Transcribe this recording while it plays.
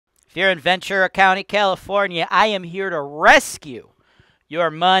If you're in Ventura County, California, I am here to rescue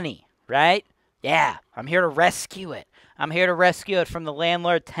your money, right? Yeah, I'm here to rescue it. I'm here to rescue it from the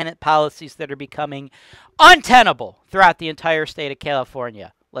landlord-tenant policies that are becoming untenable throughout the entire state of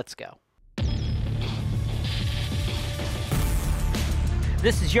California. Let's go.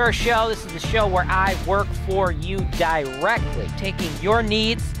 This is your show. This is the show where I work for you directly, taking your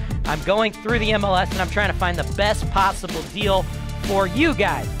needs. I'm going through the MLS and I'm trying to find the best possible deal for you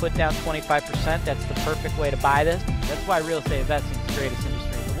guys. Put down 25%. That's the perfect way to buy this. That's why real estate investing is the greatest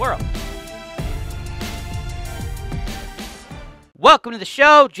industry in the world. Welcome to the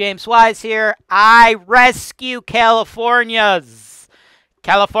show. James Wise here. I rescue California's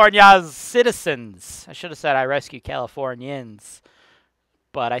citizens. I should have said I rescue Californians.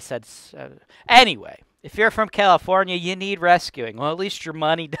 But I said, anyway, if you're from California, you need rescuing. Well, at least your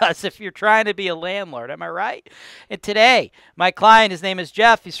money does if you're trying to be a landlord. Am I right? And today, my client, his name is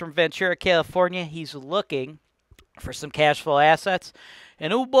Jeff. He's from Ventura, California. He's looking for some cash flow assets.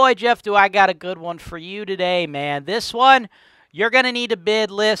 And oh boy, Jeff, do I got a good one for you today, man. This one, you're going to need a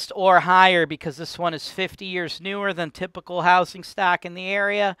bid, list, or higher because this one is 50 years newer than typical housing stock in the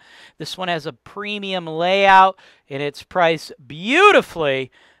area. This one has a premium layout, and it's priced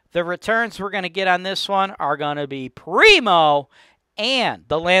beautifully. The returns we're going to get on this one are going to be primo, and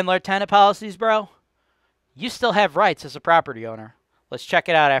the landlord-tenant policies, bro, you still have rights as a property owner. Let's check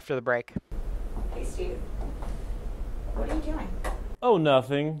it out after the break. Hey, Steve. What are you doing? Oh,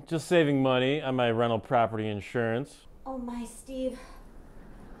 nothing. Just saving money on my rental property insurance. Oh my, Steve.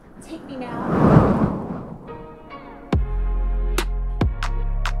 Take me now.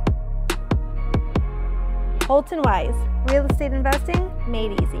 HoltonWise, real estate investing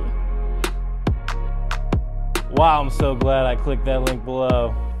made easy. Wow, I'm so glad I clicked that link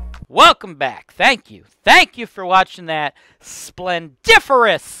below. Welcome back. Thank you. Thank you for watching that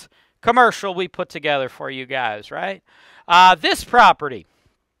splendiferous commercial we put together for you guys, right? This property,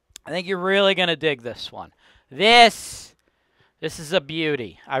 I think you're really going to dig this one. This is a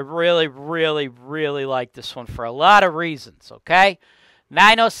beauty. I really, really, really like this one for a lot of reasons, okay?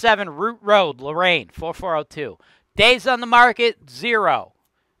 907 Root Road, Lorain, 4402. Days on the market, 0.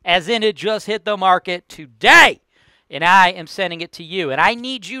 As in it just hit the market today. And I am sending it to you. And I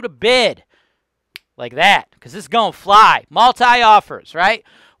need you to bid like that because this is going to fly. Multi-offers, right?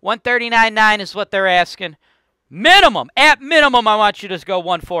 $139.9 is what they're asking. Minimum, at minimum, I want you to just go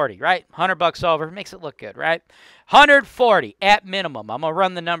 140, right? $100 over, makes it look good, right? 140 at minimum. I'm going to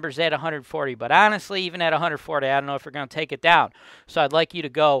run the numbers at 140, but honestly, even at 140, I don't know if we're going to take it down. So I'd like you to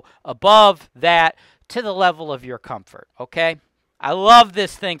go above that to the level of your comfort, okay? I love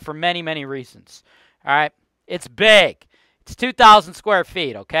this thing for many, many reasons, all right? It's big. It's 2,000 square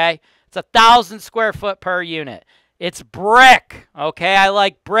feet, okay? It's 1,000 square foot per unit. It's brick, okay? I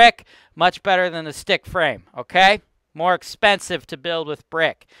like brick much better than the stick frame, okay? More expensive to build with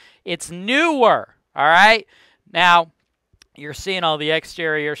brick. It's newer, all right? Now, you're seeing all the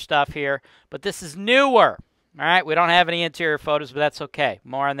exterior stuff here, but this is newer, all right? We don't have any interior photos, but that's okay.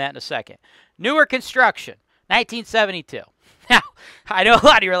 More on that in a second. Newer construction, 1972. Now, I know a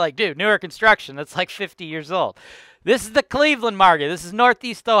lot of you are like, dude, newer construction, that's like 50 years old. This is the Cleveland market. This is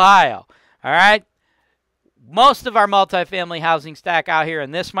Northeast Ohio, all right? Most of our multifamily housing stock out here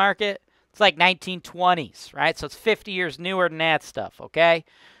in this market, it's like 1920s, right? So it's 50 years newer than that stuff, okay?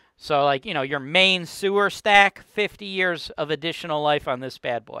 So like, you know, your main sewer stack, 50 years of additional life on this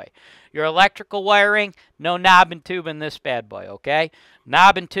bad boy. Your electrical wiring, no knob and tube in this bad boy, okay?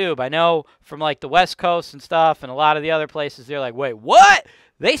 Knob and tube, I know from like the West Coast and stuff and a lot of the other places, they're like, wait, what?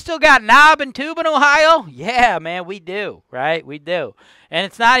 They still got knob and tube in Ohio? Yeah, man, we do, right? We do. And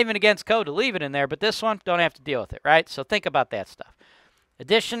it's not even against code to leave it in there, but this one, don't have to deal with it, right? So think about that stuff.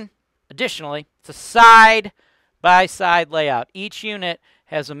 Additionally, it's a side-by-side layout. Each unit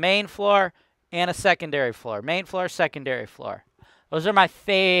has a main floor and a secondary floor. Main floor, secondary floor. Those are my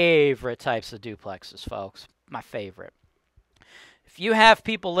favorite types of duplexes, folks. My favorite. If you have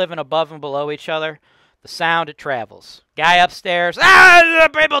people living above and below each other, the sound, it travels. Guy upstairs,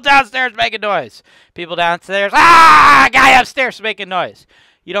 people downstairs making noise. People downstairs, guy upstairs making noise.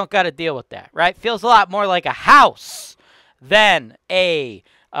 You don't got to deal with that, right? Feels a lot more like a house than a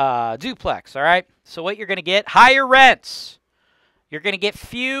duplex, all right? So what you're going to get, higher rents. You're going to get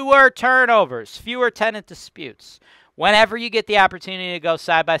fewer turnovers, fewer tenant disputes. Whenever you get the opportunity to go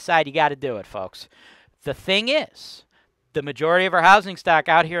side by side, you got to do it, folks. The thing is, the majority of our housing stock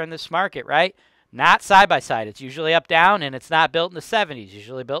out here in this market, right? Not side-by-side. It's usually up-down, and it's not built in the 70s.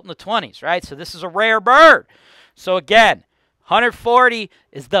 Usually built in the 20s, right? So this is a rare bird. So again, 140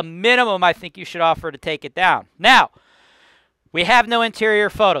 is the minimum I think you should offer to take it down. Now, We have no interior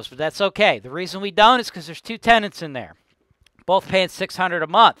photos, but that's okay. The reason we don't is because there's 2 tenants in there, both paying $600 a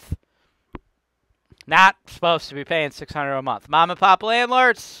month. Not supposed to be paying $600 a month. Mom and pop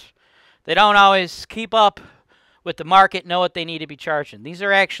landlords, they don't always keep up with the market, know what they need to be charging. These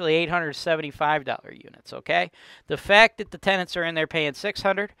are actually $875 units, okay? The fact that the tenants are in there paying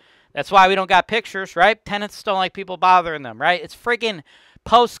 $600, that's why we don't got pictures, right? Tenants don't like people bothering them, right? It's friggin'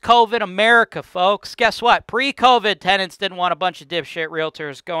 post-COVID America, folks. Guess what? Pre-COVID, tenants didn't want a bunch of dipshit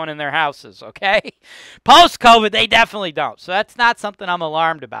realtors going in their houses, okay? Post-COVID, they definitely don't. So that's not something I'm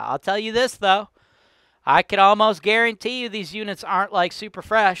alarmed about. I'll tell you this, though. I can almost guarantee you these units aren't, like, super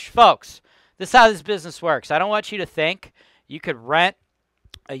fresh. Folks, this is how this business works. I don't want you to think you could rent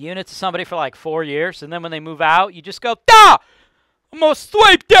a unit to somebody for, like, 4 years, and then when they move out, you just go, "Duh! I'm going to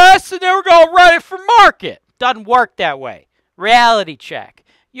sweep this, and then we're going to rent it for market." Doesn't work that way. Reality check.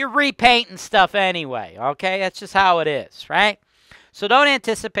 You're repainting stuff anyway, okay? That's just how it is, right? So don't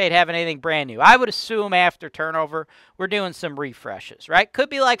anticipate having anything brand new. I would assume after turnover, we're doing some refreshes, right? Could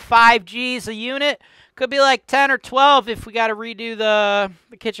be like 5 Gs a unit. Could be like 10 or 12 if we got to redo the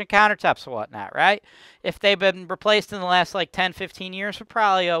kitchen countertops and whatnot, right? If they've been replaced in the last like 10, 15 years, we're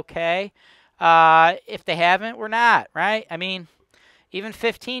probably okay. If they haven't, we're not, right? I mean, even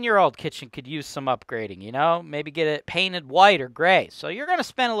 15-year-old kitchen could use some upgrading, you know? Maybe get it painted white or gray. So you're going to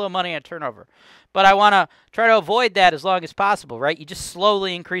spend a little money on turnover. But I want to try to avoid that as long as possible, right? You just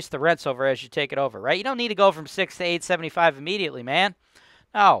slowly increase the rents over as you take it over, right? You don't need to go from 6 to 875 immediately, man.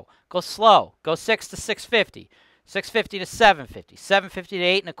 No, go slow. Go 6 to 650, 650 to 750, 750 to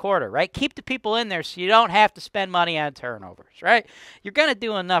 8 1/4, right? Keep the people in there so you don't have to spend money on turnovers, right? You're going to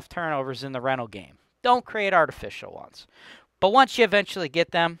do enough turnovers in the rental game. Don't create artificial ones. But once you eventually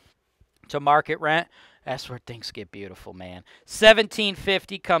get them to market rent, that's where things get beautiful, man.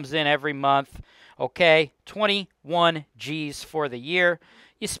 $1,750 comes in every month, okay? 21 Gs for the year.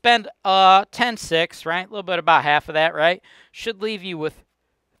 You spend $10,600, right? A little bit about half of that, right? Should leave you with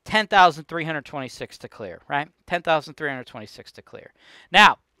 $10,326 to clear, right? $10,326 to clear.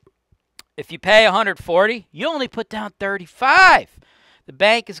 Now, if you pay $140, you only put down $35. The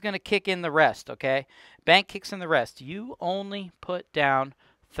bank is going to kick in the rest, okay? Bank kicks in the rest. You only put down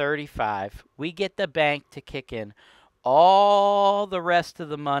 $35. We get the bank to kick in all the rest of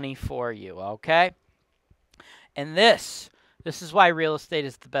the money for you, okay? And this is why real estate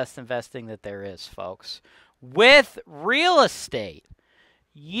is the best investing that there is, folks. With real estate,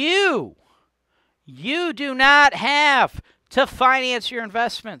 you do not have to finance your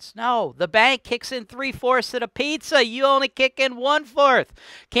investments. No, the bank kicks in 3/4 of the pizza. You only kick in 1/4.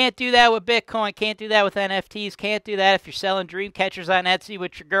 Can't do that with Bitcoin. Can't do that with NFTs. Can't do that if you're selling dream catchers on Etsy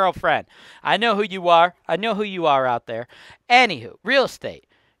with your girlfriend. I know who you are. I know who you are out there. Anywho, real estate.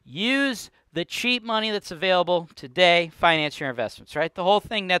 Use the cheap money that's available today. Finance your investments, right? The whole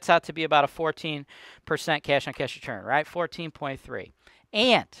thing nets out to be about a 14% cash-on-cash return, right? 14.3.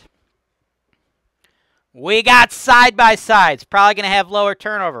 And we got side-by-sides. Probably going to have lower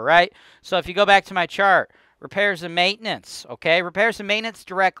turnover, right? So if you go back to my chart, repairs and maintenance, okay? Repairs and maintenance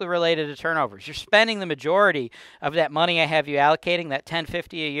directly related to turnovers. You're spending the majority of that money I have you allocating, that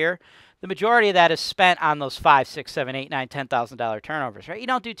 $1050 a year. The majority of that is spent on those $5, $6, $7, $8, $9, $10,000 turnovers, right? You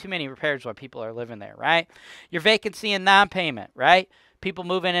don't do too many repairs while people are living there, right? Your vacancy and non-payment, right? People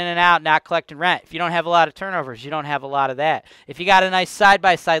moving in and out, not collecting rent. If you don't have a lot of turnovers, you don't have a lot of that. If you got a nice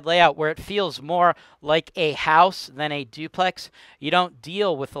side-by-side layout where it feels more like a house than a duplex, you don't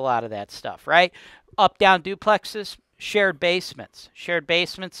deal with a lot of that stuff, right? Up-down duplexes, shared basements. Shared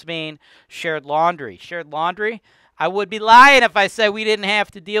basements mean shared laundry. Shared laundry, I would be lying if I said we didn't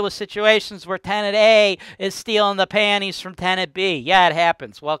have to deal with situations where tenant A is stealing the panties from tenant B. Yeah, it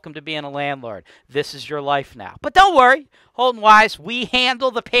happens. Welcome to being a landlord. This is your life now. But don't worry. HoltonWise, we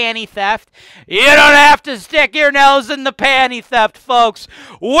handle the panty theft. You don't have to stick your nose in the panty theft, folks.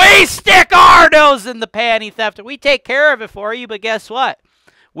 We stick our nose in the panty theft. We take care of it for you, but guess what?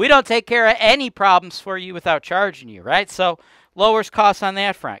 We don't take care of any problems for you without charging you, right? So lowers costs on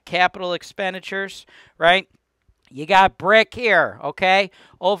that front. Capital expenditures, right? You got brick here, okay?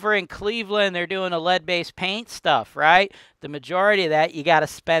 Over in Cleveland, they're doing a lead-based paint stuff, right? The majority of that, you got to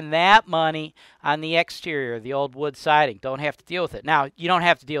spend that money on the exterior, the old wood siding. Don't have to deal with it. Now, you don't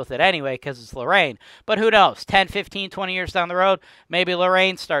have to deal with it anyway because it's Lorraine. But who knows? 10, 15, 20 years down the road, maybe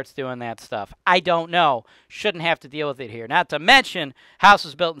Lorraine starts doing that stuff. I don't know. Shouldn't have to deal with it here. Not to mention, house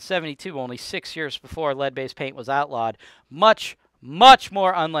was built in 72, only 6 years before lead-based paint was outlawed. Much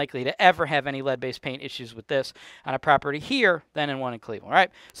more unlikely to ever have any lead-based paint issues with this on a property here than in one in Cleveland, right?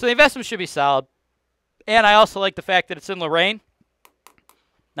 So the investment should be solid. And I also like the fact that it's in Lorraine.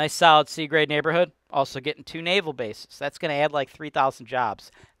 Nice solid C-grade neighborhood. Also getting 2 naval bases. That's going to add like 3,000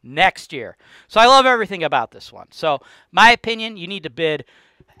 jobs next year. So I love everything about this one. So my opinion, you need to bid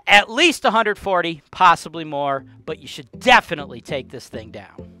at least 140, possibly more, but you should definitely take this thing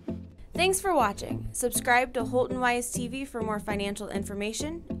down. Thanks for watching. Subscribe to HoltonWise TV for more financial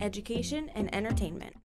information, education, and entertainment.